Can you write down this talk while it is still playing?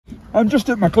I'm just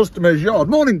at my customer's yard.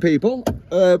 Morning, people.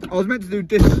 I was meant to do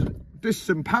discs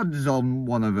and pads on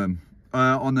one of them,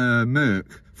 on a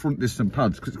Merc, front discs and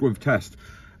pads, because it's with test.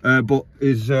 But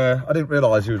I didn't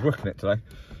realise he was working it today,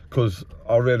 because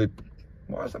I really...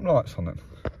 Why is them lights on it?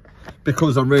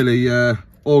 Because I'm really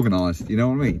organised, you know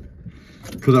what I mean?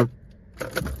 Because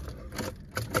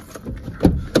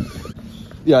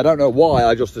yeah, I don't know why,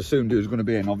 I just assumed he was going to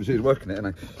be in. Obviously he's working it,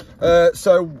 isn't he?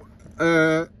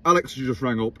 Alex has just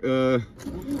rang up.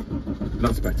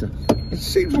 That's better. It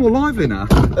seems more lively now.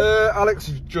 Alex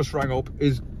has just rang up.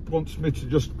 He wants me to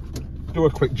just do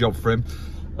a quick job for him.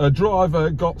 A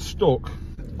driver got stuck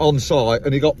on site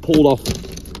and he got pulled off.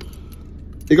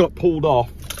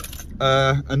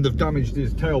 And they've damaged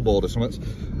his tailboard or something.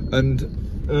 And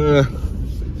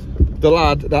the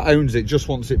lad that owns it just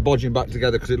wants it bodging back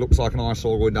together because it looks like an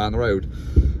eyesore going down the road.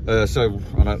 So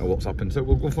I don't know what's happened. So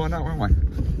we'll find out, won't we?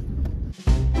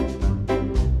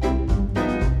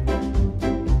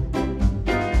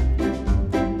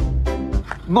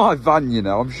 My van, you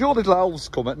know, I'm sure little elves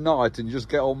come at night and just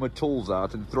get all my tools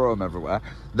out and throw them everywhere.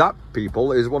 That,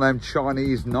 people, is one of them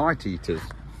Chinese night eaters.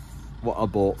 What I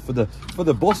bought for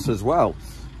the bus as well.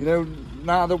 You know,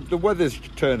 now the weather's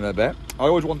turning a bit. I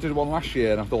always wanted one last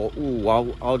year and I thought,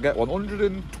 oh, I'll get one.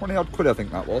 120 odd quid, I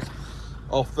think that was,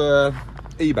 off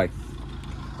eBay.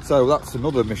 So that's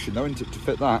another mission though, isn't it, to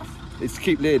fit that? It's to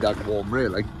keep Leerdag warm,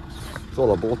 really. That's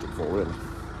all I bought it for, really.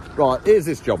 Right, here's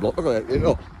this job, look at it,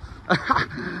 look.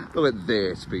 Look at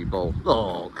this, people,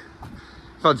 look.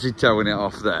 Fancy towing it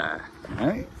off there,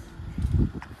 eh?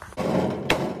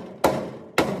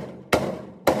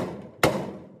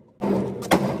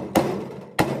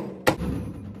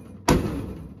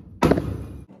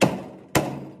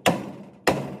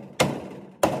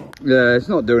 Yeah, it's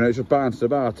not doing it, it's just bouncing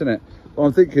about, isn't it? But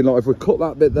I'm thinking, like, if we cut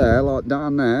that bit there, like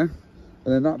down there, and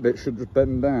then that bit should just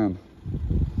bend down.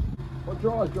 What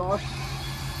drive, Josh?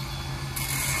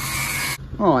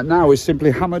 All right, now we simply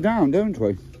hammer down, don't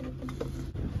we?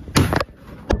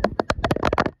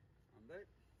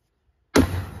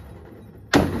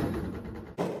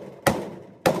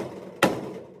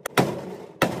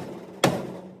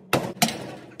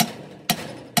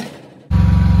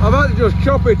 I've had to just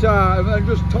chop it out and then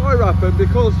just tie wrap them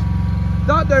because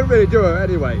that don't really do it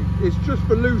anyway. It's just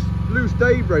for loose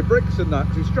debris, bricks and that,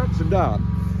 because it straps them down.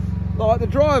 Like the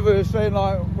driver is saying,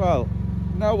 like, well,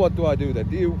 now what do I do then?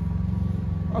 Do you...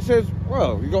 I says,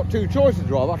 well, you've got two choices,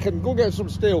 driver. I can go get some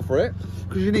steel for it,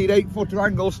 because you need 8-foot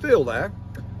angle steel there.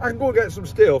 I can go get some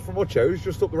steel from Ucho's,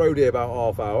 just up the road here, about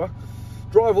half hour.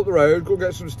 Drive up the road, go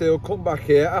get some steel, come back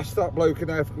here, ask that bloke in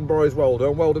there if I can borrow his welder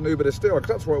and weld a new bit of steel, because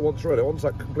that's what it wants really. It wants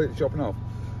that completely chopping off.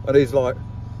 And he's like,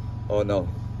 oh no,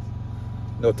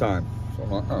 no time. So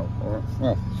I'm like, oh, all right,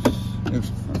 well,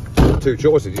 it's two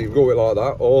choices. You can go with it like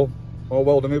that, or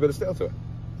weld a new bit of steel to it.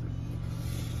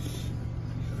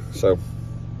 So,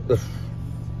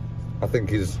 I think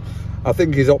he's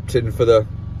opting for the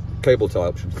cable tie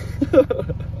option.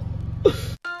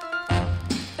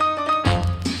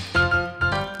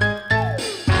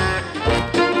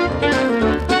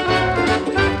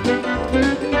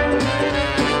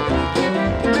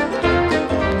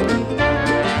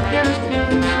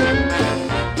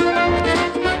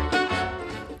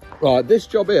 Right, this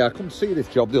job here, I come to see this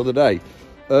job the other day.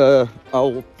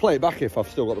 I'll play it back if I've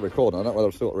still got the recording. I don't know whether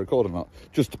I've still got the recording or not.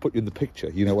 Just to put you in the picture,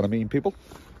 you know what I mean, people?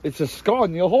 It's a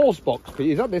Scania horse box, Pete.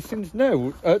 He's had this since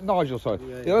new. Nigel, sorry.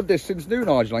 Yeah, yeah. You had this since new,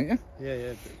 Nigel, ain't you? Yeah,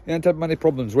 yeah. You ain't had many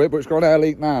problems with it, but it's got an air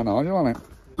leak now, Nigel, hasn't it?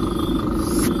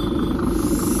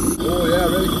 Oh, yeah,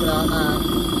 really coming out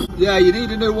now. Yeah, you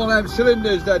need a new one of them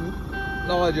cylinders then,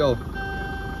 Nigel.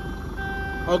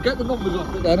 I'll get the numbers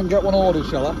off it then and get one ordered,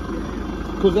 shall I?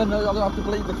 Because then I'll have to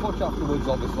bleed the clutch afterwards,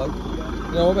 obviously.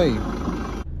 You know what I mean?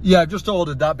 Yeah, I've just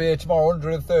ordered that beer tomorrow,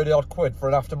 130 odd quid for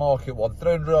an aftermarket one,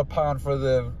 300 odd pound for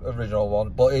the original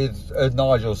one. But as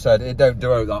Nigel said, it don't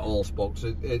do out that horse box.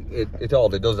 It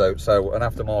hardly does out, so an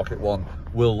aftermarket one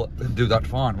will do that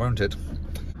fine, won't it?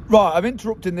 Right, I'm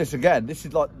interrupting this again. This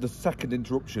is like the second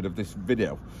interruption of this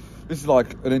video. This is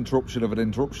like an interruption of an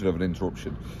interruption of an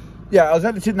interruption. Yeah, I was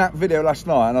editing that video last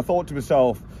night and I thought to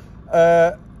myself,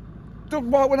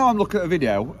 when I'm looking at a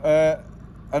video,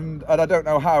 and I don't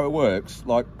know how it works,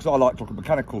 like, because I like to look at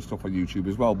mechanical stuff on YouTube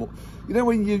as well, but you know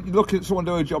when you look at someone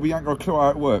doing a job, you ain't got a clue how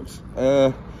it works.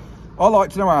 I like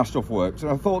to know how stuff works,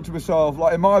 and I thought to myself,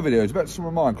 like in my videos, about some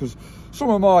of mine, because some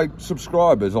of my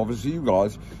subscribers, obviously you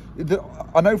guys,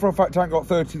 I know for a fact I ain't got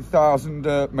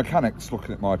 30,000 mechanics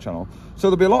looking at my channel, so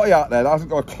there'll be a lot of you out there that hasn't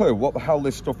got a clue what the hell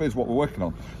this stuff is, what we're working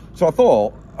on. So I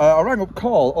thought, I rang up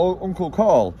Carl, Uncle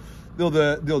Carl, the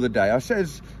other day. I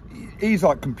says, he's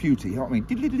like computer, you know what I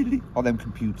mean? On them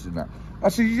computers and that. I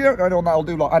said, you don't know on that, I'll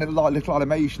do like little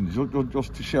animations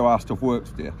just to show how stuff works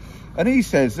to you. And he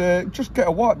says, just get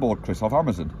a whiteboard, Chris, off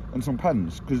Amazon and some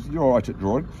pens, because you're all right at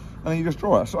drawing. And then you just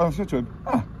draw it. So I said to him,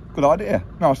 good idea,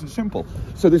 nice and simple.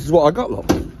 So this is what I got, look.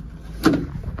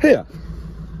 Here,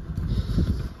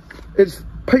 it's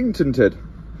patented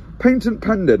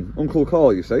pending Uncle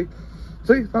Carl, you see.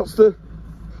 See, that's the,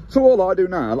 so all I do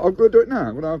now, I'm going to do it now.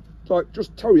 I'm going to like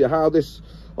just tell you how this,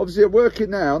 obviously I'm working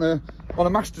now on a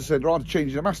master cylinder, I'm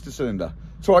changing a master cylinder.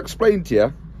 So I explain to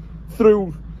you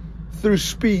through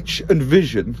speech and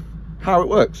vision how it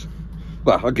works.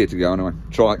 Well, I'll get to go anyway,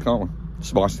 try it, can't we?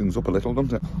 Spice things up a little,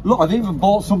 doesn't it? Look, I've even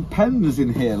bought some pens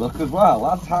in here, look, as well.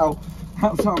 That's how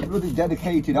bloody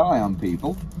dedicated I am,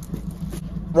 people.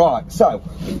 Right, so,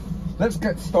 let's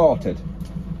get started.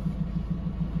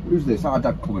 Who's this? Our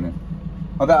dad coming in.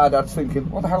 I bet our dad's thinking,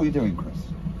 what the hell are you doing, Chris?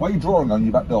 Why are you drawing on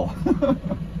your back door?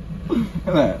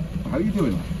 There, how are you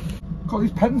doing? God,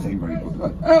 these pens ain't very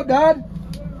good. Oh, Dad!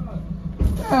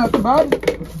 Yeah, come on.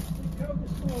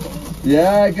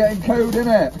 Yeah, getting code,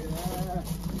 innit?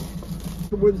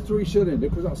 With 3-cylinder,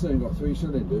 because that's only got 3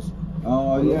 cylinders.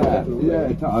 Oh yeah,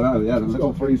 yeah, I know, yeah, the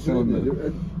little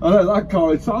 3-cylinder. I know, that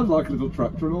car, it sounds like a little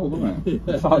tractor and all, doesn't it?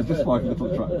 It sounds just like a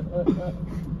little tractor.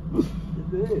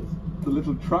 It is. The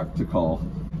little tractor car.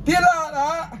 Do you like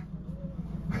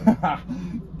that?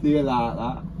 Do you like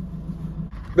that?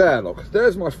 There, look,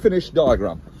 there's my finished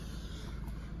diagram.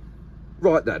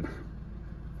 Right then,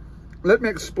 let me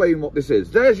explain what this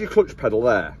is. There's your clutch pedal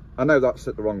there. I know that's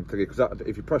at the wrong thing, because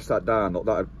if you press that down, look,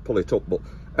 that'd pull it up. But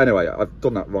anyway, I've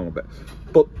done that wrong a bit.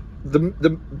 But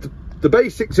the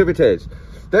basics of it is,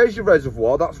 there's your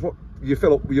reservoir. That's what you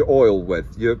fill up your oil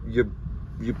with, your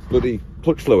bloody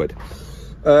clutch fluid.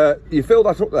 You fill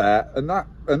that up there, and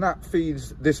that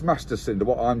feeds this master cylinder,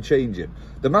 what I'm changing.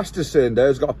 The master cylinder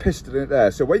has got a piston in it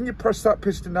there, so when you press that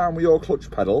piston down with your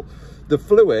clutch pedal, the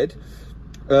fluid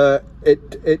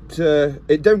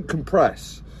it don't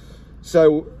compress.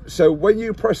 So when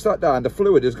you press that down, the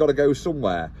fluid has got to go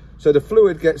somewhere. So the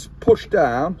fluid gets pushed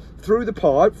down through the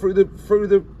pipe, through the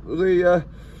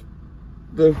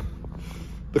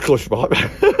clutch pipe.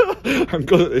 I'm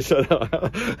good at this.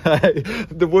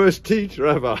 The worst teacher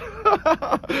ever.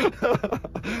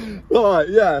 Right,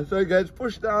 yeah. So it gets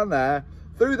pushed down there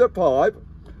through the pipe,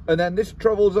 and then this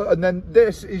travels, and then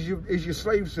this is your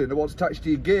slave cylinder, what's attached to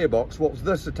your gearbox, what's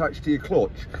this attached to your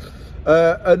clutch.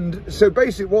 And so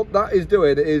basically what that is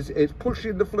doing is it's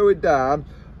pushing the fluid down,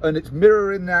 and it's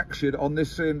mirroring the action on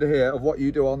this cylinder here of what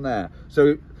you do on there.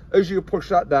 So as you push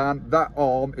that down, that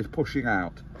arm is pushing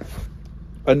out.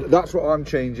 And that's what I'm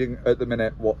changing at the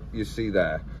minute, what you see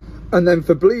there. And then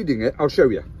for bleeding it, I'll show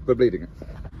you for bleeding it.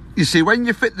 You see, when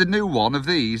you fit the new one of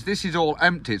these, this is all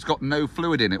empty. It's got no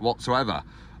fluid in it whatsoever.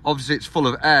 Obviously it's full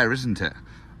of air, isn't it?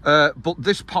 But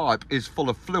this pipe is full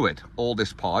of fluid, all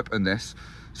this pipe and this.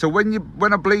 So when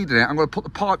I'm bleeding it, I'm going to put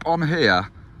the pipe on here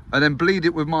and then bleed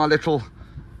it with my little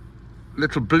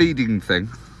bleeding thing,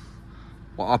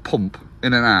 what I pump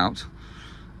in and out,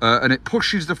 and it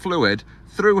pushes the fluid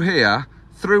through here,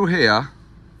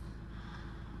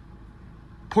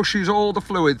 pushes all the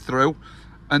fluid through,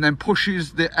 and then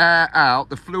pushes the air out.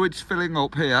 The fluid's filling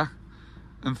up here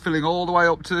and filling all the way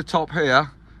up to the top here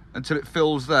until it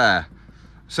fills there.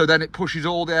 So then it pushes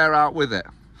all the air out with it.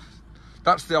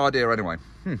 That's the idea anyway.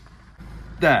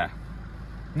 There.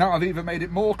 Now I've either made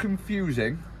it more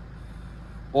confusing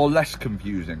or less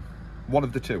confusing. One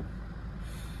of the two.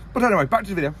 But anyway, back to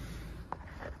the video.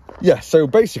 Yeah, so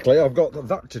basically I've got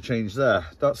that to change there.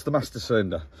 That's the master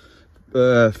cylinder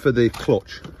for the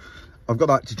clutch. I've got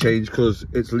that to change because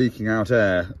it's leaking out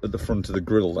air at the front of the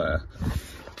grill there.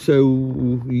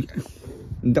 So yeah,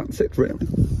 that's it really.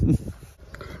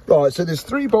 Right, so there's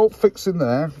 3 bolt fixed in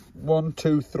there. 1,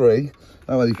 2, 3.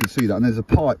 Oh, well, you can see that. And there's a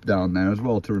pipe down there as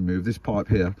well to remove. This pipe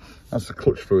here, that's the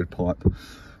clutch fluid pipe.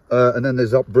 And then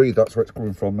there's that breathe, that's where it's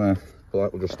coming from there. But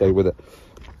that will just stay with it.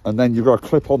 And then you've got a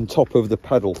clip on top of the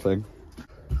pedal thing.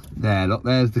 There, look,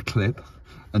 there's the clip.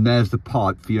 And there's the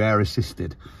pipe for your air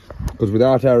assisted. Because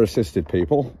without air assisted,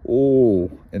 people, oh,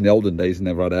 in the olden days,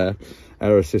 never had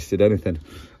air assisted anything.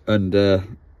 And,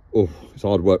 oh, it's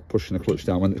hard work pushing the clutch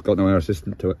down when it's got no air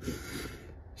assistant to it.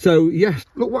 So, yes,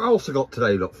 look what else I got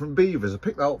today, look, from Beavers. I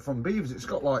picked that up from Beavers. It's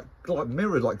got like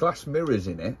mirrors, like glass mirrors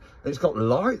in it. It's got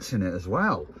lights in it as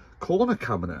well. Corner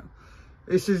cabinet.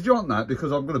 It says, do you want that?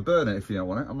 Because I'm going to burn it if you don't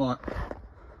want it. I'm like,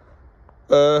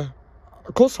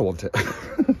 of course I want it.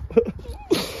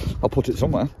 I'll put it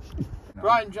somewhere.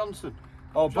 Brian Johnson.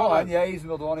 Oh, Brian, yeah, he's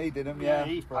another one. He did him, yeah.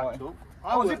 He's packed up.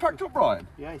 Oh, was he packed up, Brian?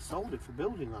 Yeah, he sold it for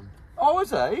building land. Oh,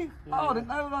 is he? Yeah. Oh, I didn't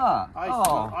know that.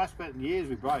 I spent years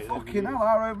with Brian. Fucking hell,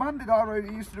 Arrow Man did Arrow.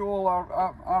 He used to do all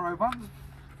our Arrow bands.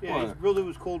 Yeah, his brother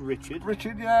was called Richard.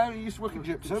 Richard, yeah, he used to work at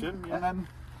Gypsum, Gypsum, yeah. and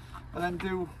then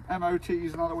do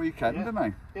MOTs and on the weekend, Yeah.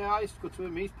 didn't Yeah, I used to go to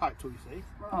him. He's packed up, you see. he?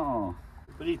 Oh.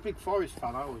 But he's a big Forest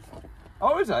fan, I was.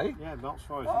 Oh, is he? Yeah, Melts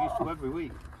Forest. He used to every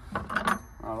week.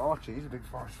 Oh, Archie, he's a big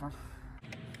Forest fan.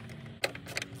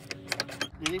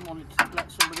 You didn't want to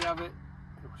let somebody have it.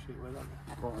 Oh shit, where that?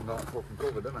 Got on that fucking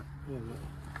cover, didn't Yeah,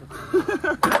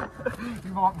 it?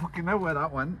 You might fucking know where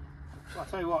that went. I'll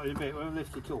tell you what, in a bit, when we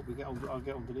lift it up, I'll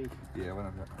get underneath. Yeah,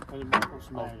 whenever. When we put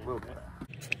some air in will. a bit.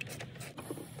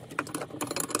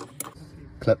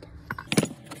 Clip.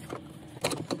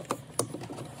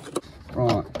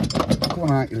 Right, come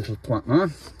on out, you little twat,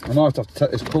 man. I might have to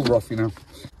take this cover off, you know.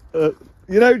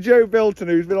 You know Joe Belton,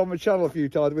 who's been on my channel a few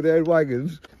times with the old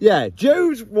wagons? Yeah,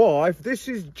 Joe's wife, this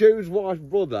is Joe's wife's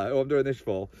brother, who I'm doing this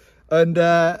for. And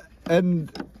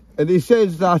he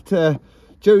says that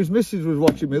Joe's missus was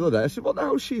watching me the other day. I said, what the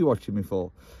hell is she watching me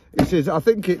for? He says, I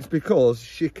think it's because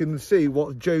she can see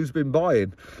what Joe's been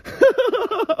buying.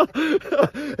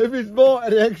 If it's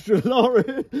bought an extra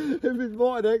lorry,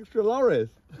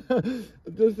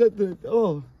 just said to,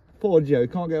 oh, poor Joe,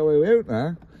 can't get away with it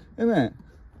now, isn't it?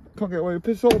 Can't get away with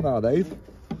piss all nowadays.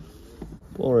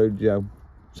 Poor old Joe.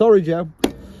 Sorry, Joe.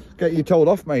 Get you told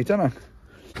off, mate, ain't I?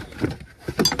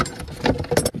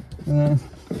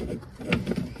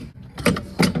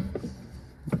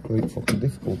 Great fucking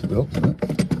difficult to build, isn't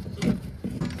it?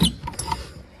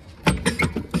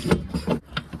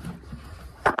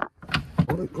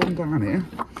 Gone down here.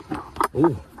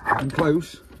 Oh, getting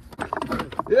close.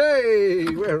 Yay!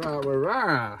 Where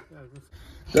are?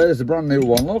 There's the brand new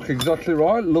one. Look, exactly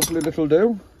right. Lovely little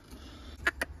do.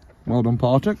 Well done,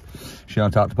 Partick.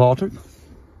 Shout out to Partick.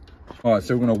 All right,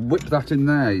 so we're going to whip that in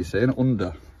there, you see, and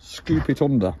under. Scoop it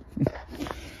under.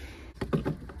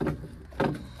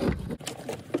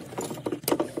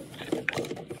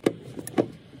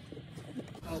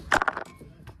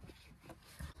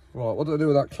 Right, what do I do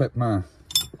with that clip now?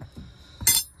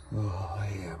 Oh,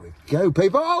 here we go,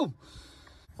 people!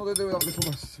 What do I do with that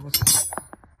little... What's it?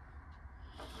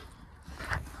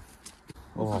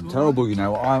 Oh, I'm terrible, you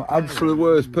know. I'm absolutely the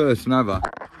worst person ever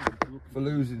for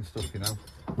losing stuff, you know.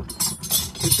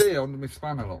 You see it under my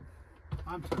spanner, look.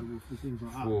 I'm terrible for things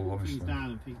like that. Oh, Things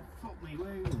down and think, fuck me,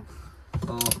 where are you?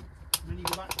 Oh. And then you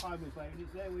go back 5 minutes later and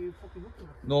it's there where you fucking looking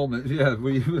at. Normally, yeah,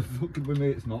 fucking with me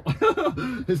it's not.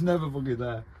 It's never fucking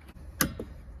there.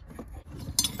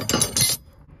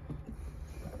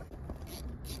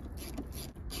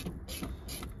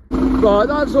 Right,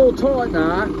 that's all tight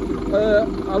now.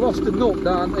 I lost a nut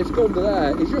down, it's gone to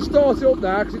there. It's just started up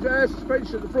now because it's air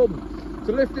suspension at the front.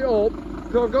 To lift it up,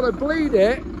 so I've got to bleed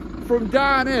it from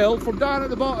downhill, from down at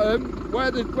the bottom,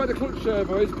 where the clutch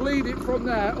servo is, bleed it from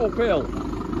there uphill.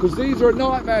 Because these are a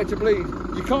nightmare to bleed.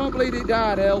 You can't bleed it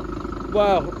downhill.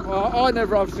 Well, I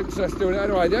never have success doing it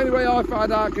anyway. The only way I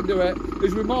found out I can do it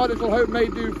is with my little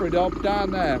homemade do-for-a-dub down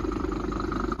there.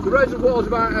 The reservoir's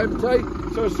about empty,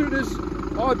 so as soon as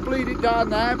I bleed it down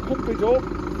there, pump it up,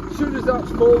 as soon as that's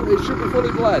full, it should be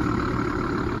fully bled.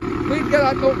 Need to get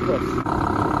that nut plus.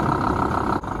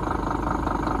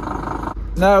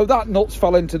 No, that nut's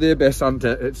fell into the abyss, hasn't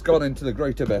it? It's gone into the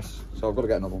great abyss, so I've got to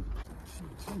get another one.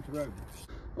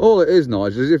 All it is,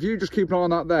 Nigel, is if you just keep an eye on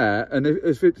that there, and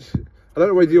if it's, I don't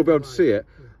know whether you'll be able to see it,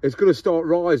 it's going to start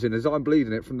rising as I'm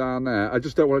bleeding it from down there. I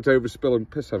just don't want it to overspill and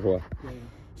piss everywhere. Yeah.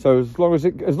 So as long as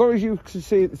you can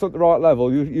see it's at the right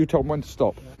level, you tell them when to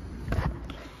stop. Yeah.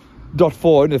 Dot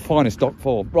 4 in the finest dot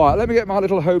 4. Right, let me get my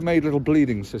little homemade little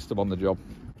bleeding system on the job.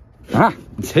 Ah,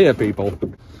 it's here, people.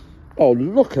 Oh,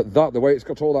 look at that, the way it's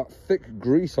got all that thick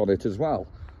grease on it as well.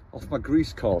 Off my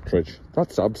grease cartridge.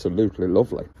 That's absolutely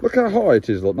lovely. Look how high it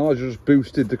is, look. Nigel just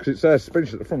boosted because it's air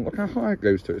suspension at the front. Look how high it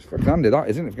goes to. It's fucking handy, that,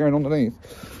 isn't it, going underneath?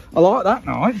 I like that,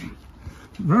 Nigel.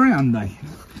 Very handy.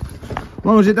 As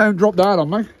long as it don't drop down on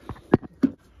me.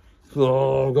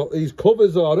 Oh, I've got these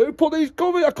covers on. Who put these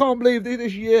covers? I can't believe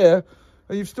this year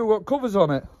and you've still got covers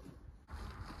on it.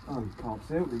 Oh, you can't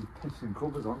see all these pissing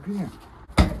covers on, can you?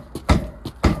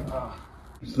 Oh,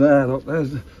 it's there, look,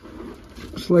 there's the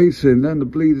slates in, then the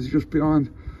bleed is just behind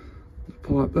the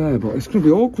pipe there, but it's going to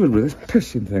be awkward with this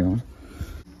pissing thing on.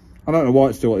 I don't know why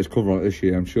it's still got this cover on it this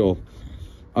year, I'm sure.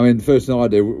 I mean, the first thing I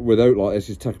do without like this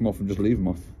is take them off and just leave them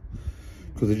off.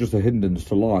 Because they're just a hindrance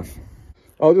to life.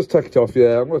 I'll just take it off,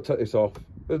 yeah, I'm going to take this off.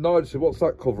 And Nigel said, what's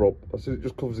that cover up? I said, it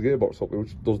just covers the gearbox up,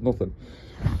 which does nothing.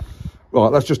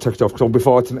 Right, let's just take it off because I'll be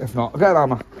fighting it if not. I'll get an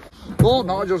hammer. Oh,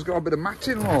 Nigel's got a bit of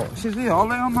matting, look. This is here, I'll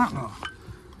lay on that, look.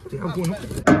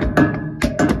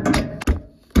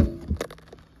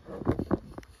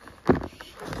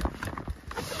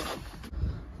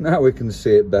 Now we can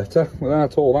see it better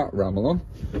without all that ramble on.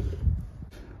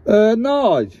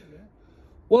 Nige,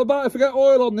 what about if I get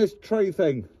oil on this tray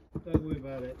thing? Don't worry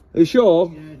about it. Are you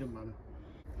sure? Yeah, it don't matter.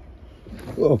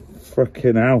 Oh,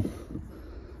 frickin' hell.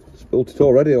 Spilt it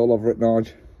already all over it,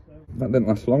 Nige. That didn't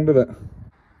last long, did it?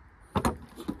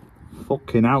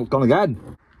 Fucking hell, gone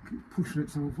again. Keep pushing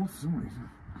itself off for some reason.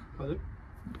 Pardon?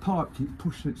 The pipe keeps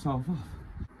pushing itself off.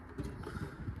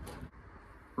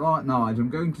 Right, Nige, I'm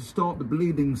going to start the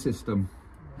bleeding system.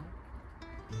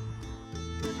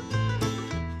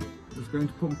 Just going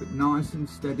to pump it nice and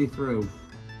steady through.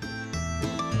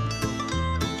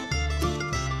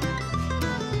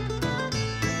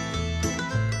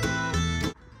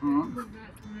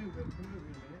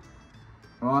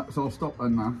 Right, so I'll stop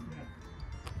then now.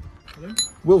 Hello?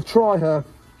 We'll try her.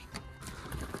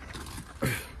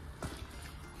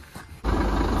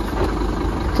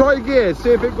 Try gear,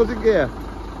 see if it goes in gear.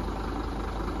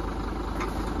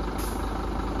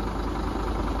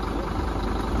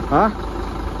 Huh?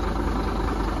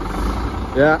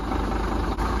 Yeah.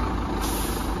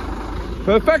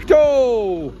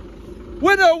 Perfecto!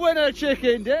 Winner, winner,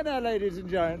 chicken dinner, ladies and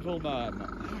gentlemen.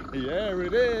 Here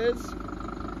it is.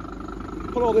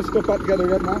 Put all this stuff back together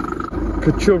again now.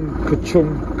 Ka-chung,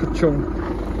 ka-chung,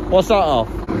 ka-chung. What's that off?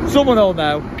 Someone will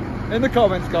know. In the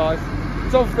comments, guys.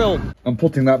 It's on film. I'm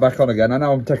putting that back on again. I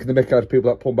know I'm taking the mick out of people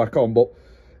that put back on, but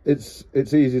it's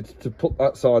easy to put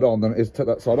that side on than it is to take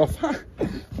that side off.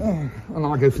 And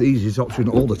I go for the easiest option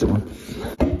all the time.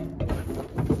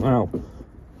 Wow.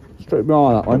 Straight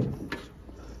behind that one.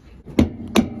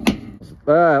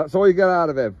 There, that's all you get out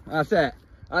of him. That's it.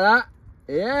 Like that.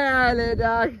 Yeah, little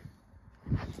dog.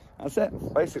 That's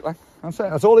it, basically. That's it.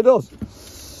 That's all he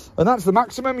does. And that's the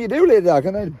maximum you do, little dog.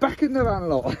 And then back in the van a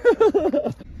lot.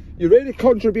 You really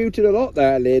contributed a lot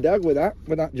there, little dog, with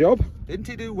that job. Didn't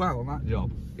he do well on that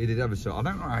job? He did ever so. I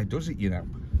don't know how he does it, you know.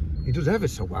 He does ever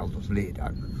so well, does little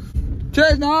dog.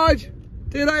 Cheers, Nige.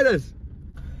 See you later.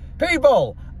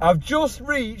 People, I've just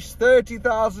reached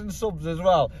 30,000 subs as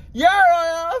well. Yeah,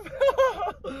 I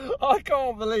am. I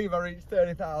can't believe I reached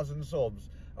 30,000 subs.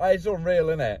 It's unreal,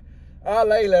 isn't it?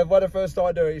 Layla, when I first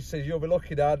started doing it, she says, you'll be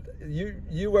lucky, Dad.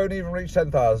 You won't even reach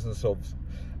 10,000 subs.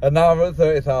 And now I'm at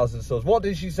 30,000 subs. What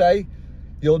did she say?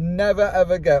 You'll never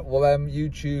ever get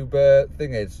YouTube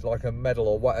thingies, like a medal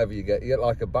or whatever you get. You get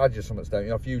like a badge or something, don't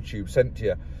you, off YouTube sent to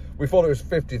you. We thought it was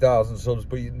 50,000 subs,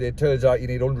 but it turns out you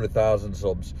need 100,000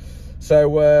 subs.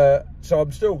 So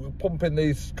I'm still pumping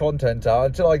these content out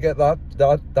until I get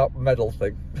that medal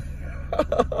thing.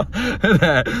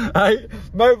 Hey,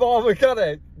 mobile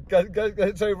mechanic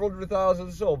gets over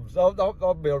 100,000 subs.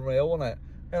 That'd be unreal, wouldn't it?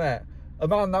 Isn't it? A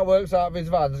man that works out of his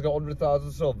van has got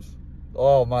 100,000 subs.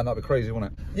 Oh man, that'd be crazy,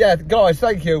 wouldn't it? Yeah, guys,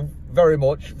 thank you very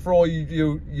much for all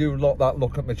you lot that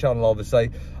look at my channel,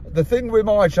 obviously. The thing with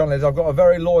my channel is I've got a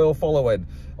very loyal following.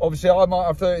 Obviously, I might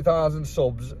have 30,000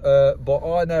 subs,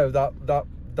 but I know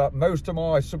that most of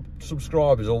my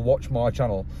subscribers will watch my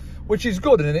channel, which is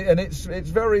good, and it's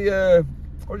very,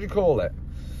 what do you call it?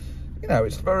 You know,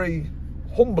 it's very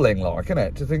humbling, like, isn't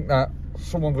it? To think that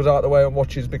someone goes out of the way and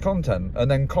watches my content and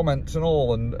then comments and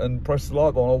all and press the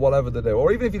like button or whatever they do.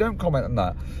 Or even if you don't comment on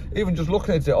that, even just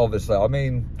looking at it, obviously, I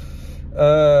mean,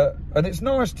 and it's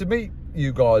nice to meet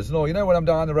you guys and all. You know, when I'm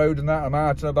down the road and that, I'm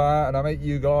out and about and I meet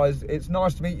you guys, it's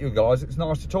nice to meet you guys. It's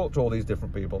nice to talk to all these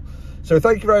different people. So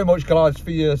thank you very much, guys,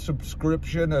 for your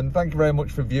subscription, and thank you very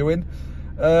much for viewing.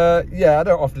 Yeah, I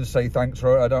don't often say thanks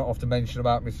for it. I don't often mention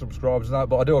about my subscribers and that,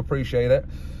 but I do appreciate it.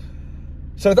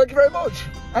 So thank you very much.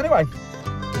 Anyway.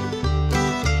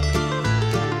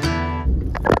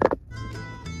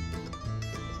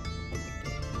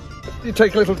 You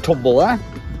take a little tumble there.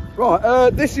 Right,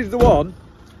 this is the one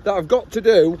that I've got to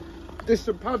do. There's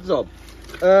some pads on.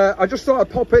 I just thought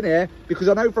I'd pop in here because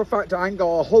I know for a fact I ain't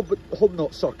got a hub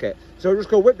nut socket. So I'm just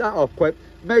going to whip that off quick,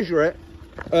 measure it,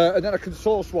 and then I can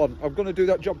source one. I'm going to do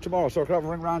that job tomorrow, so I can have a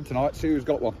ring round tonight, see who's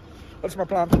got one. That's my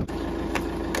plan.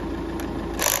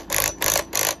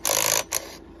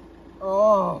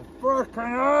 Oh, frickin'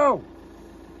 hell!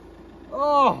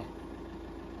 Oh!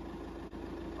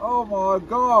 Oh my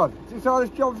God! Is this how this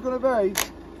job's gonna be?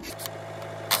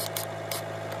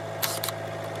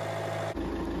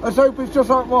 Let's hope it's just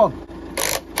that one.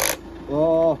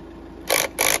 Oh!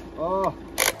 Oh!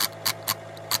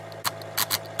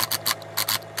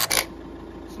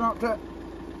 Snapped it.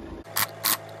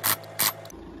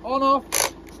 On, off.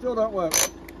 Still don't work.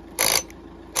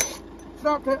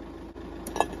 Snapped it.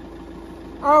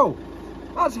 Oh,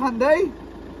 that's handy.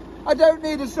 I don't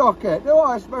need a socket, do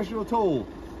I? A special tool.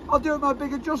 I'll do my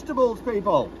big adjustables,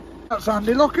 people. That's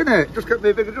handy, look, innit? Just get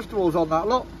me big adjustables on that,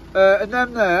 look. And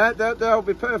then there, they'll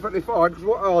be perfectly fine, because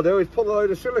what I'll do is put a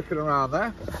load of silicone around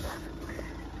there.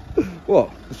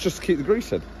 Well, it's just to keep the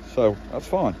grease in, so that's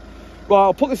fine. Well,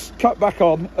 I'll put this cap back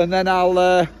on, and then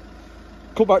I'll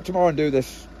come back tomorrow and do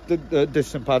this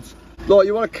distant pads. Look,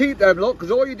 you want to keep them, look,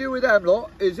 because all you do with them,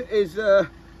 look, is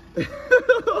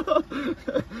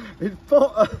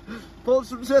put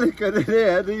some silicone in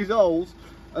here, these holes,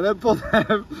 and then put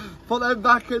them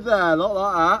back in there, look,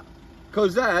 like that,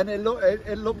 because then it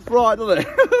looks right, doesn't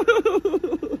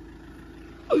it?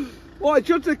 Well, it's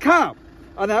just a cap.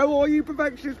 I know all you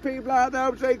perfectionist people out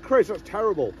there saying, Chris, that's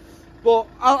terrible. But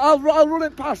I'll run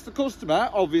it past the customer,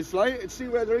 obviously, and see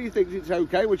whether he thinks it's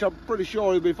okay, which I'm pretty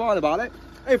sure he'll be fine about it.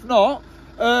 If not,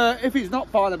 if he's not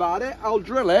fine about it, I'll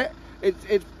drill it.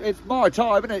 It's my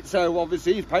time, isn't it? So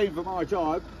obviously he's paying for my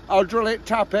time. I'll drill it,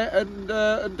 tap it, and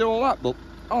do all that. But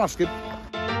I'll ask him.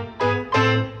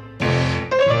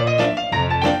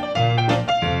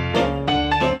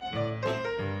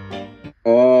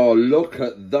 Oh, look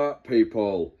at that,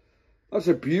 people. That's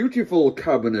a beautiful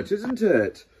cabinet, isn't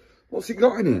it? What's it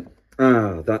got in it?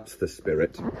 Ah, that's the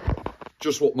spirit.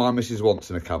 Just what my missus wants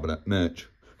in a cabinet. Merch.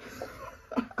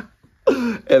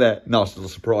 Innit? Nice little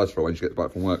surprise for her when she gets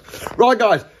back from work. Right,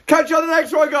 guys. Catch you on the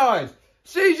next one, guys.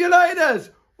 See you later.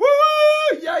 Woo!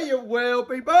 Yeah, you will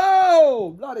be.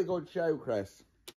 Boom! Bloody good show, Chris.